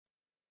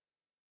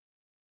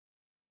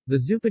The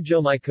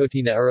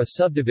Zoopagomycetes are a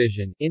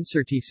subdivision,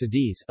 incerti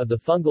of the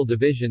fungal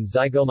division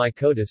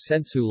Zygomycota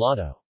sensu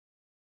lato.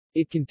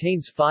 It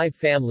contains 5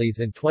 families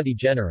and 20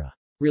 genera.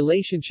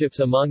 Relationships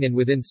among and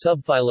within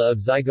subphyla of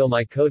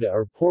Zygomycota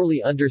are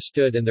poorly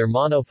understood and their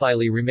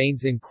monophyly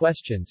remains in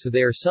question, so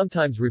they are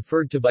sometimes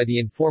referred to by the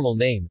informal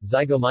name,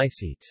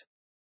 Zygomycetes.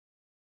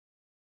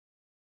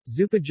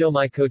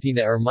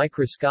 Zoopagomycetes are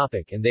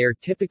microscopic and they are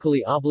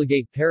typically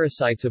obligate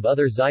parasites of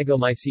other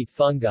zygomycete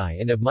fungi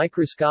and of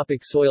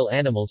microscopic soil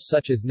animals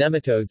such as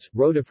nematodes,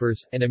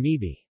 rotifers, and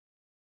amoebae.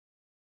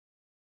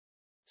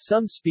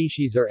 Some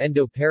species are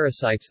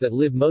endoparasites that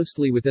live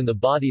mostly within the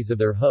bodies of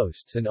their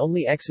hosts and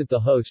only exit the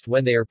host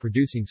when they are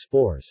producing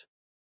spores.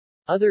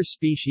 Other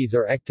species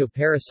are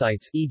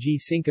ectoparasites, e.g.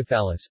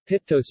 Syncephalus,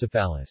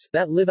 Piptocephalus,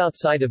 that live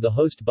outside of the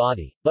host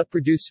body, but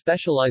produce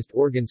specialized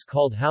organs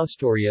called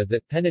haustoria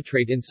that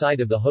penetrate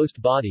inside of the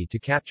host body to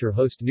capture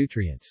host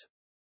nutrients.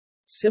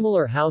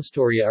 Similar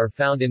haustoria are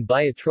found in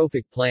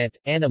biotrophic plant,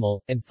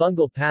 animal, and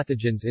fungal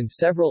pathogens in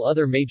several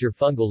other major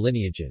fungal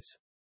lineages.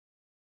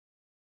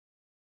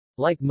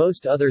 Like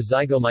most other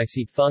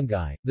zygomycete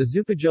fungi, the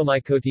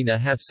Zoopagomycetes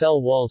have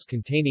cell walls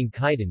containing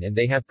chitin and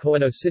they have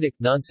choanocytic,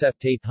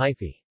 non-septate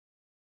hyphae.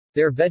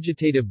 Their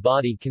vegetative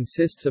body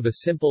consists of a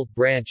simple,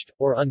 branched,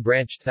 or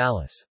unbranched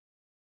thallus.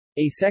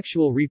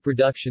 Asexual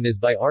reproduction is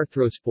by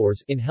arthrospores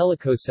in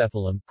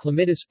Helicocephalum,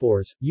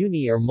 chlamydospores,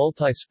 uni or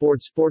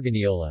multi-spored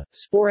Sporganiola,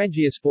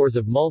 sporangiospores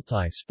of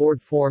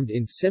multi-spored formed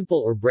in simple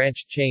or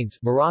branched chains,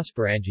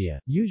 Merosporangia,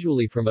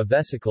 usually from a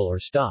vesicle or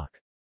stalk.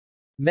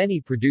 Many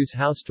produce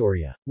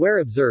haustoria. Where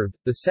observed,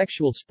 the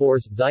sexual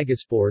spores,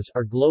 zygospores,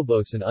 are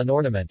globose and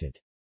unornamented.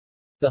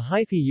 The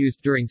hyphae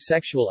used during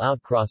sexual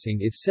outcrossing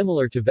is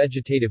similar to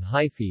vegetative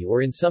hyphae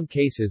or in some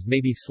cases may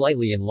be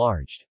slightly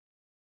enlarged.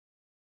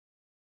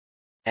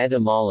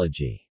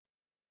 Etymology.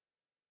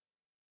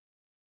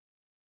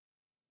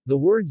 The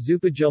word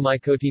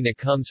Zoopagomycetes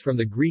comes from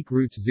the Greek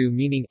roots zoo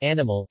meaning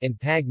animal and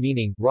pag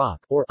meaning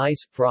rock or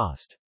ice,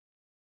 frost.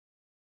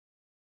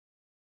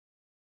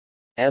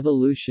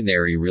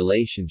 Evolutionary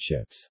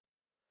relationships.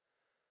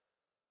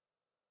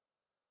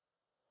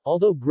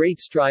 Although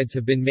great strides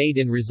have been made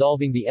in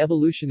resolving the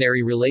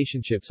evolutionary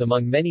relationships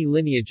among many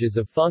lineages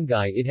of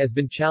fungi, it has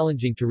been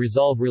challenging to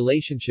resolve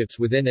relationships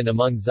within and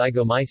among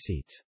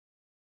zygomycetes.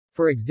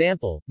 For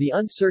example, the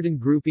uncertain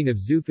grouping of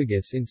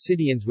Zoophagous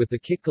insidians with the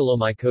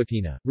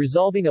Kytcolomycotina,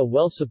 resolving a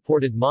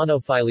well-supported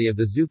monophyly of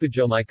the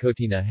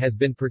Zoopagomycetes has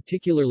been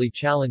particularly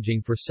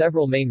challenging for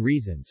several main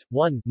reasons.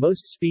 1.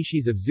 Most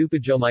species of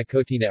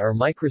Zoopagomycetes are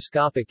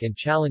microscopic and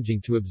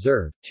challenging to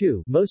observe.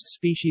 2. Most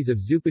species of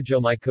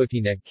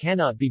Zoopagomycetes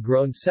cannot be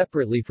grown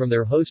separately from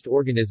their host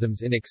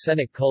organisms in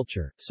exenic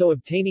culture, so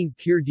obtaining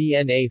pure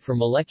DNA for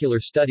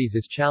molecular studies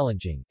is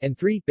challenging. And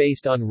 3.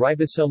 Based on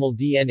ribosomal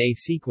DNA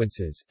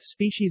sequences,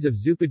 species of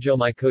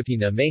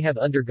Zoopagomycetes may have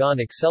undergone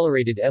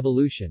accelerated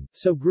evolution,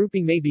 so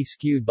grouping may be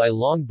skewed by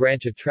long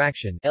branch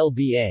attraction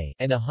 (LBA)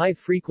 and a high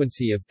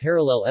frequency of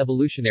parallel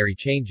evolutionary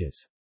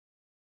changes.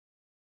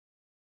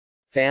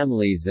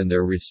 Families and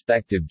their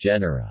respective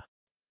genera.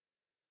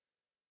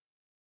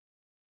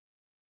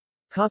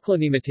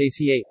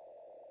 Cochlonymataceae.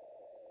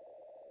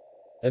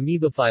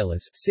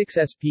 Amoebophilus 6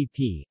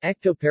 spp,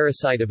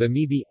 ectoparasite of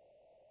amoebae.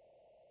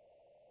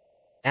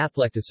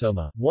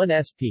 Aplectosoma 1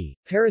 sp,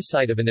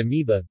 parasite of an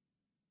amoeba.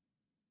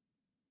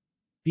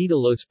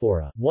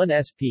 Beetylospora 1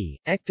 sp,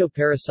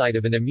 ectoparasite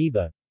of an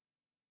amoeba.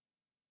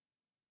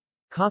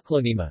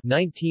 Cochlonema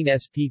 19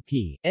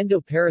 spp,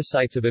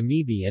 endoparasites of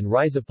amoebae and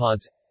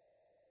rhizopods.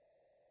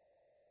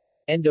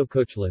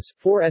 Endocochleus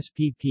 4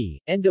 spp,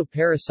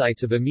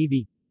 endoparasites of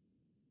amoebae.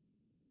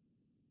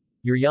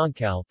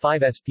 Uryankau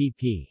 5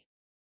 spp,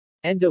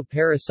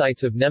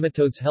 endoparasites of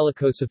nematodes.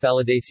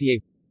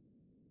 Helicocephalidaceae.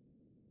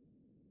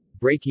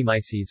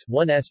 Brachymyces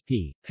 1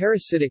 sp,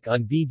 parasitic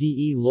on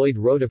bdelloid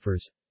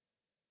rotifers.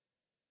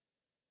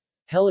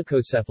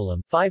 Helicocephalum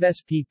 5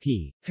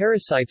 spp,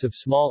 parasites of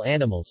small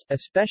animals,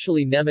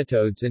 especially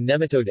nematodes and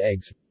nematode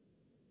eggs.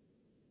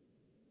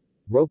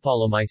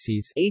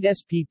 Rhopalomyces 8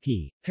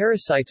 spp,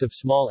 parasites of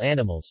small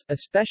animals,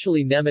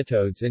 especially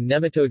nematodes and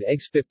nematode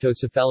eggs.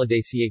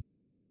 Piptocephalidaceae.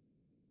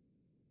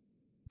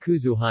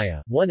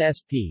 Kuzuhaya 1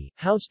 sp,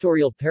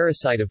 haustorial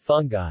parasite of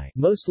fungi,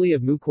 mostly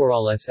of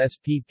Mucorales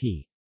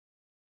spp.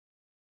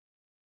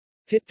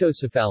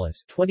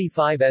 Piptocephalus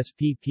 25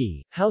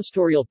 spp,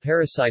 haustorial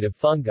parasite of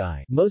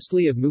fungi,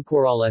 mostly of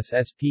Mucorales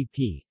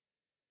spp.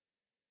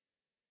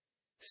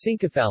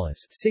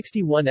 Syncephalus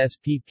 61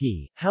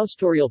 spp,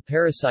 haustorial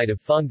parasite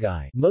of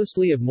fungi,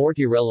 mostly of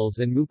Mortirellals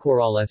and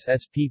Mucorales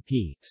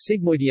spp.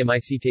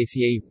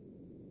 Sigmoidiomycetaceae.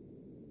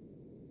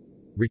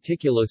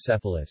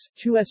 Reticulocephalus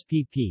 2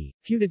 spp,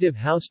 putative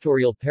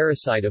haustorial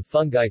parasite of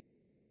fungi.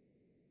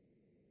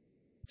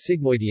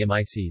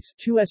 Sigmoidiomyces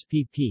 2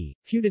 spp,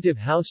 putative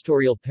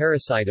haustorial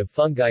parasite of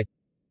fungi.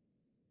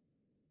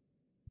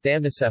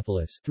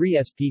 Thamnocephalus 3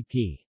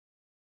 spp,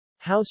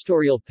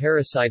 haustorial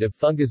parasite of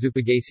fungi.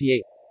 Zoopagaceae.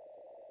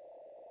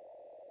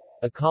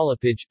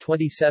 Acolipage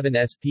 27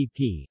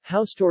 spp,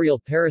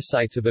 haustorial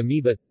parasites of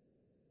amoeba.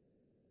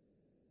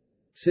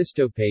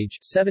 Cystopage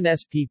 7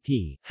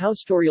 spp,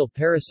 haustorial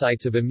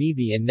parasites of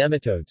amoebae and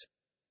nematodes.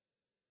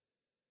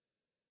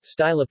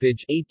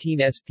 Stylopage 18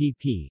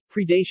 spp,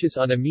 predaceous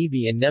on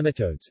amoebae and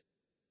nematodes.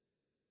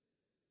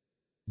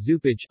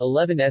 Zoopage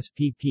 11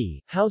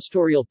 spp,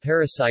 haustorial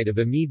parasite of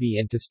amoebae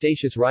and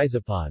testaceous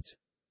rhizopods.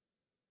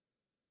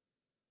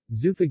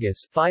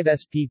 Zoophagous 5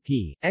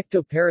 spp,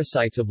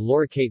 ectoparasites of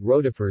loricate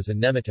rotifers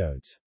and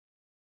nematodes.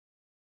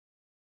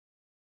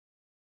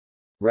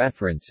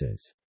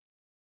 References.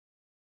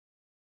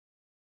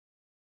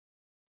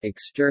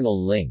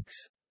 External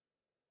links.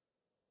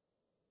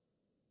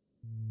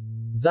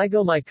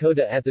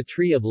 Zygomycota at the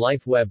Tree of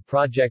Life Web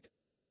Project,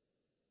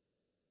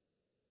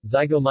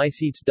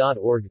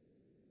 Zygomycetes.org,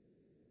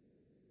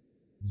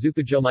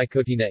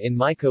 Zoopagomycotina in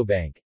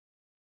Mycobank,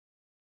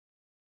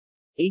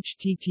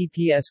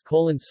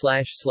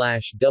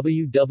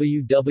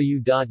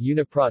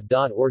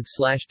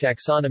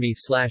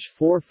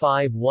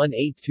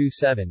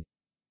 https://www.uniprot.org/taxonomy/451827,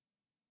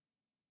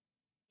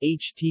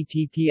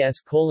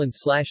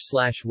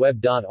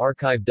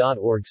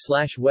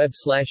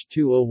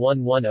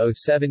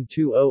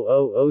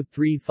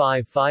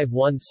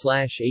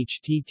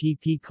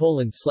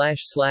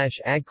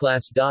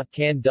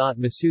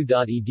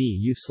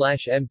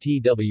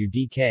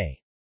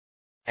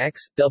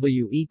 X,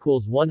 W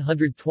equals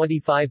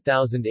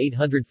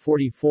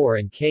 125,844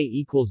 and K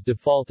equals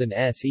default and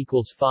S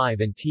equals 5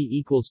 and T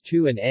equals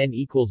 2 and N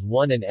equals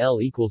 1 and L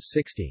equals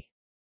 60.